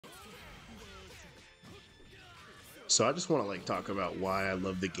So I just want to like talk about why I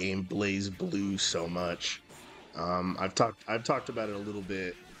love the game BlazBlue so much. I've talked about it a little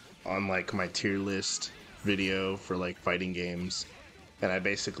bit on like my tier list video for like fighting games, and I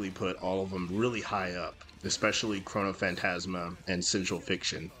basically put all of them really high up, especially Chrono Phantasma and Central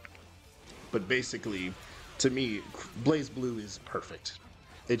Fiction. But basically, to me, BlazBlue is perfect.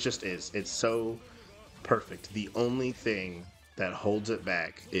 It just is. It's so perfect. The only thing that holds it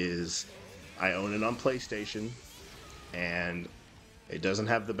back is I own it on PlayStation and it doesn't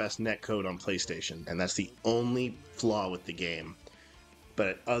have the best netcode on PlayStation, and that's the only flaw with the game.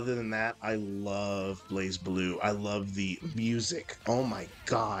 But other than that, I love BlazBlue. I love the music. Oh my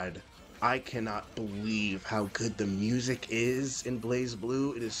god. I cannot believe how good the music is in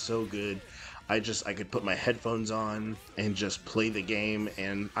BlazBlue. It is so good. I could put my headphones on and just play the game,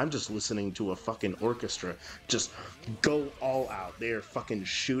 and I'm just listening to a fucking orchestra just go all out. They are fucking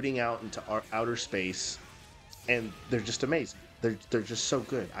shooting out into outer space, and they're just amazing. They're just so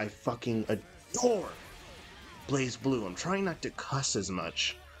good. I fucking adore BlazBlue. I'm trying not to cuss as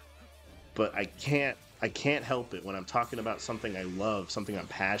much, but I can't help it when I'm talking about something I love, something I'm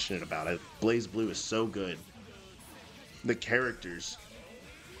passionate about. BlazBlue is so good. The characters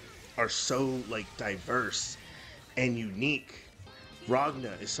are so like diverse and unique.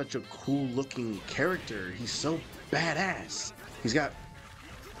 Ragna is such a cool looking character. He's so badass. He's got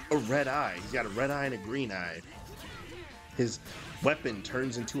a red eye. He's got a red eye and a green eye. His weapon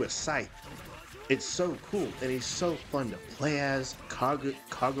turns into a scythe. It's so cool, and he's so fun to play as.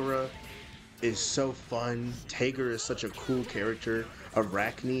 Kagura is so fun. Tager is such a cool character.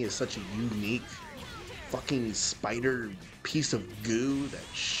 Arachne is such a unique fucking spider piece of goo that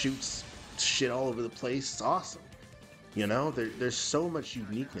shoots shit all over the place. It's awesome. You know, there's so much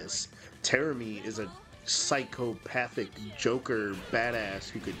uniqueness. Terami is a psychopathic Joker badass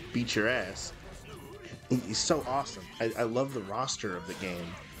who could beat your ass. He's so awesome. I love the roster of the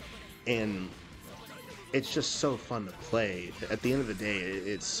game, and it's just so fun to play. At the end of the day,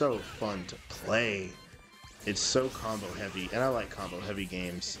 it's so fun to play. It's so combo heavy, and I like combo heavy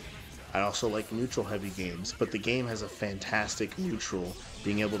games. I also like neutral heavy games, but the game has a fantastic neutral,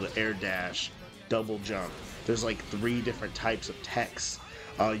 being able to air dash, double jump. There's like 3 different types of techs.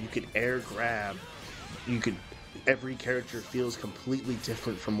 You could air grab. Every character feels completely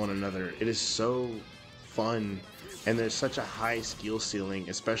different from one another. It is so fun, and there's such a high skill ceiling,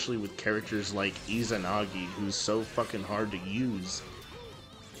 especially with characters like Izanagi, who's so fucking hard to use.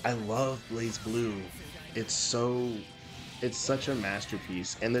 I love BlazBlue. It's such a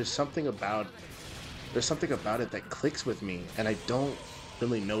masterpiece, and there's something about it that clicks with me, and I don't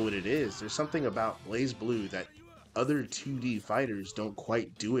really know what it is. There's something about BlazBlue that other 2D fighters don't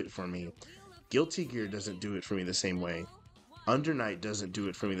quite do it for me. Guilty Gear doesn't do it for me the same way. Under Night doesn't do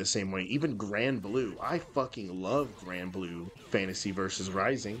it for me the same way. Even Grand Blue. I fucking love Grand Blue Fantasy vs.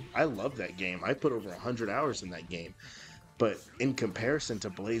 Rising. I love that game. I put over 100 hours in that game. But in comparison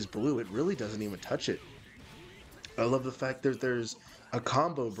to BlazBlue, it really doesn't even touch it. I love the fact that there's a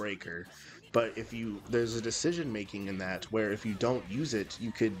combo breaker, but there's a decision making in that where if you don't use it,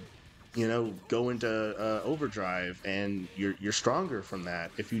 you could, go into overdrive, and you're stronger from that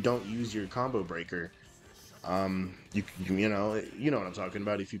if you don't use your combo breaker. You know what I'm talking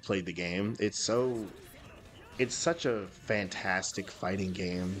about if you played the game. It's such a fantastic fighting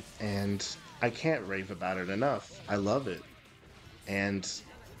game, and I can't rave about it enough. I love it. And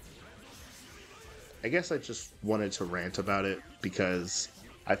I guess I just wanted to rant about it because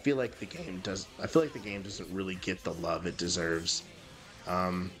I feel like the game doesn't really get the love it deserves.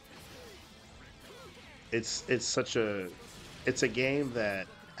 It's a game that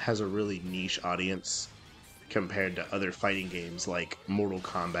has a really niche audience compared to other fighting games like Mortal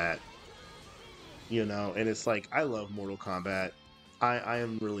Kombat. And it's like, I love Mortal Kombat. I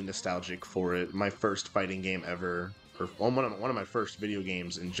am really nostalgic for it. My first fighting game ever, or one of my first video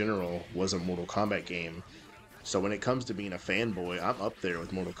games in general, was a Mortal Kombat game. So when it comes to being a fanboy, I'm up there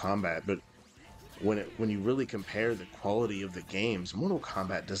with Mortal Kombat. But when you really compare the quality of the games, Mortal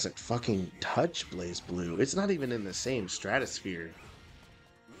Kombat doesn't fucking touch BlazBlue. It's not even in the same stratosphere.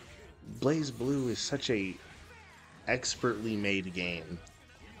 BlazBlue is such a expertly made game,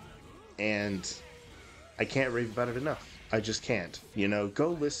 and I can't rave about it enough. I just can't.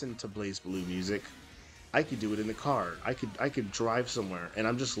 Go listen to BlazBlue music. I could do it in the car. I could drive somewhere, and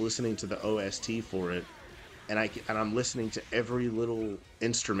I'm just listening to the OST for it, and I'm listening to every little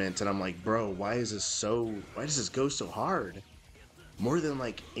instrument, and I'm like, bro, why does this go so hard? More than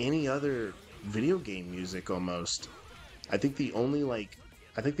like any other video game music almost. I think the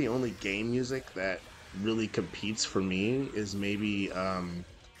only game music that really competes for me is maybe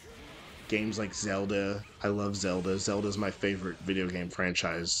games like Zelda. I love Zelda. Zelda's my favorite video game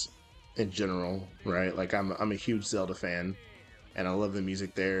franchise in general, right? Like I'm a huge Zelda fan, and I love the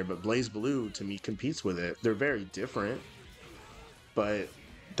music there. But BlazBlue to me competes with it. They're very different, but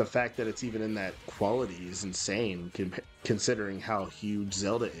the fact that it's even in that quality is insane, considering how huge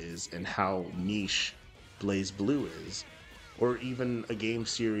Zelda is and how niche BlazBlue is. Or even a game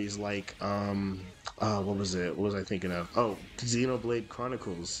series like what was it? What was I thinking of? Oh, Xenoblade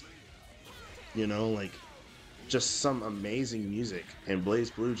Chronicles. You know, like just some amazing music, and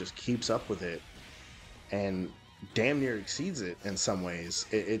BlazBlue just keeps up with it and damn near exceeds it in some ways.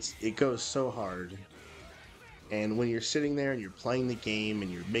 It goes so hard. And when you're sitting there and you're playing the game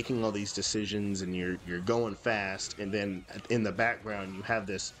and you're making all these decisions and you're going fast, and then in the background you have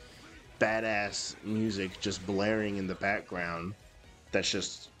this badass music just blaring in the background, that's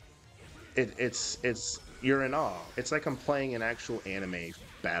just it's you're in awe. It's like I'm playing an actual anime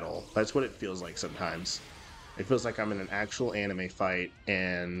battle. That's what it feels like sometimes. It feels like I'm in an actual anime fight,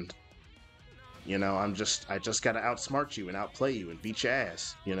 and you know, I just gotta outsmart you and outplay you and beat your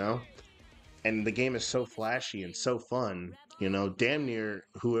ass, you know? And the game is so flashy and so fun, you know, damn near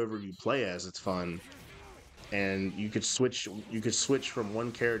whoever you play as, it's fun. And you could switch from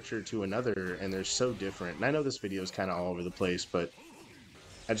one character to another, and they're so different. And I know this video is kind of all over the place, but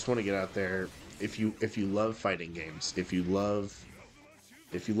I just want to get out there. If you love fighting games, if you love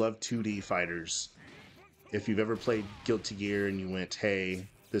 2D fighters, if you've ever played Guilty Gear and you went, hey,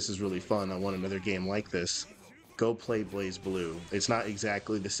 this is really fun, I want another game like this, go play BlazBlue. It's not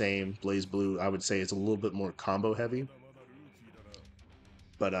exactly the same. BlazBlue, I would say, is a little bit more combo heavy.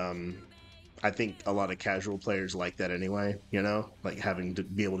 But I think a lot of casual players like that anyway, you know? Like having to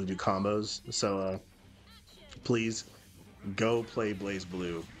be able to do combos. So please go play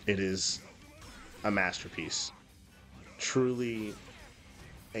BlazBlue. It is a masterpiece. Truly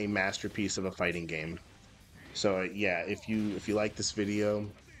a masterpiece of a fighting game. So yeah, if you like this video,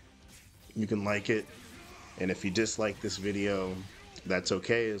 you can like it. And if you dislike this video, that's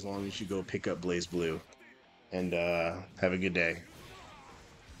okay, as long as you go pick up BlazBlue. And have a good day.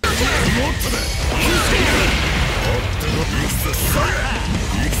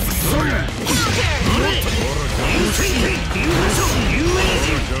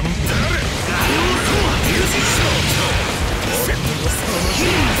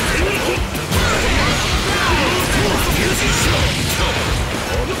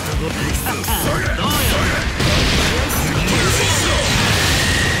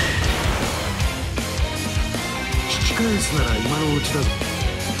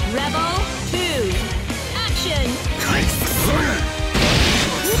 Rebel 2, action!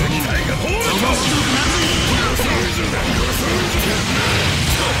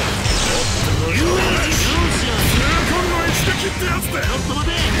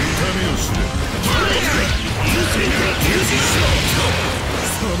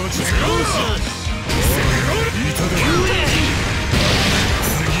 Come on.